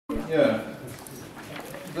Yeah.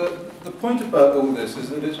 The point about all this is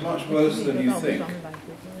that it's much worse than you think.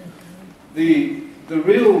 The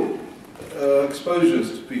real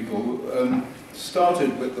exposures to people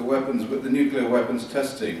started with the weapons, with the nuclear weapons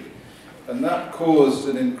testing, and that caused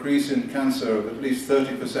an increase in cancer of at least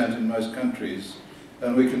 30% in most countries.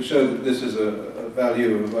 And we can show that this is a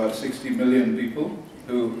value of about 60 million people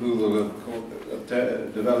who will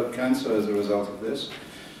have developed cancer as a result of this.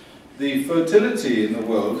 The fertility in the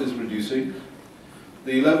world is reducing.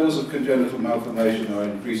 The levels of congenital malformation are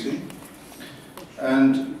increasing.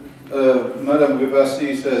 And Madame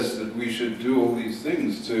Busby says that we should do all these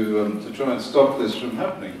things to try and stop this from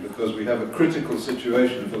happening, because we have a critical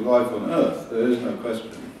situation for life on Earth. There is no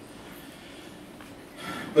question.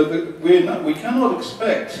 But we cannot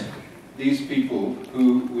expect these people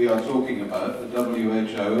who we are talking about, the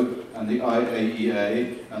WHO and the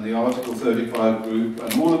IAEA and the Article 35 group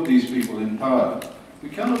and all of these people in power, we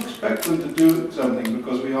cannot expect them to do something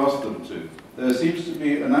because we ask them to. There seems to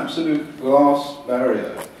be an absolute glass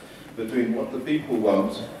barrier between what the people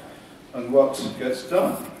want and what gets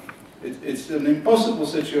done. It's an impossible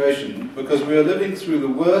situation because we are living through the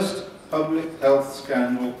worst public health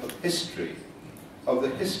scandal of history, of the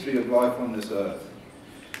history of life on this earth.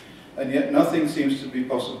 And yet nothing seems to be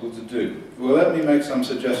possible to do. Well, let me make some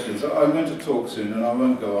suggestions. I'm going to talk soon and I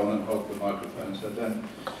won't go on and hold the microphone, so don't.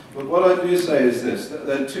 But what I do say is this, that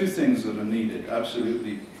there are two things that are needed,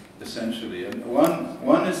 absolutely, essentially. And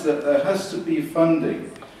one is that there has to be funding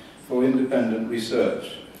for independent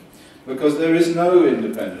research, because there is no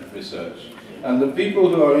independent research. And the people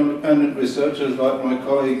who are independent researchers, like my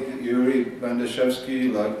colleague Yuri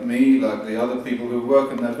Bandashevsky, like me, like the other people who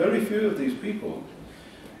work, and there are very few of these people,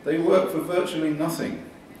 they work for virtually nothing.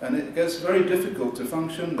 And it gets very difficult to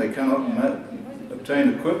function. They cannot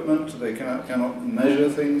obtain equipment, they cannot measure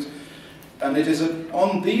things. And it is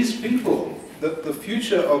on these people that the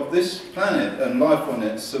future of this planet and life on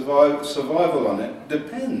it, survival on it,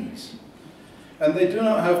 depends. And they do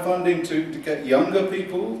not have funding to get younger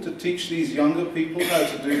people, to teach these younger people how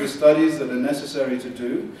to do the studies that are necessary to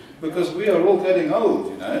do, because we are all getting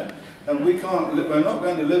old, you know, and we're not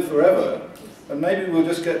going to live forever, and maybe we'll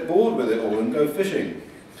just get bored with it all and go fishing.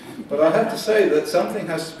 But I have to say that something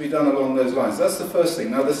has to be done along those lines. That's the first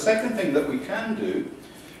thing. Now, the second thing that we can do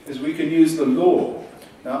is we can use the law.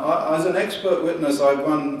 Now, as an expert witness, I've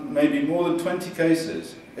won maybe more than 20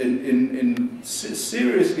 cases in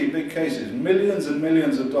seriously big cases, millions and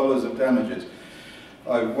millions of dollars of damages.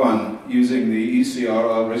 I've won using the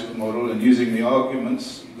ECRR risk model and using the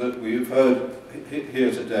arguments that we've heard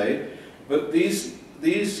here today. But these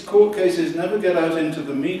court cases never get out into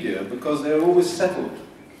the media because they're always settled.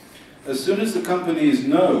 As soon as the companies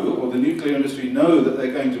know, or the nuclear industry know that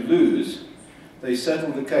they're going to lose, they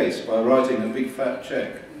settle the case by writing a big fat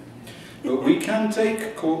check. But we can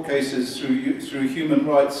take court cases through human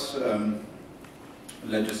rights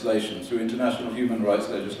legislation, through international human rights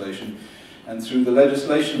legislation, and through the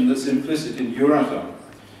legislation that's implicit in Euratom.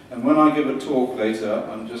 And when I give a talk later,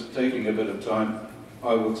 I'm just taking a bit of time,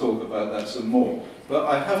 I will talk about that some more. But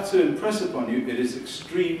I have to impress upon you, it is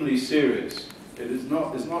extremely serious. It's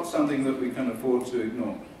not something that we can afford to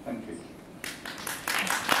ignore. Thank you.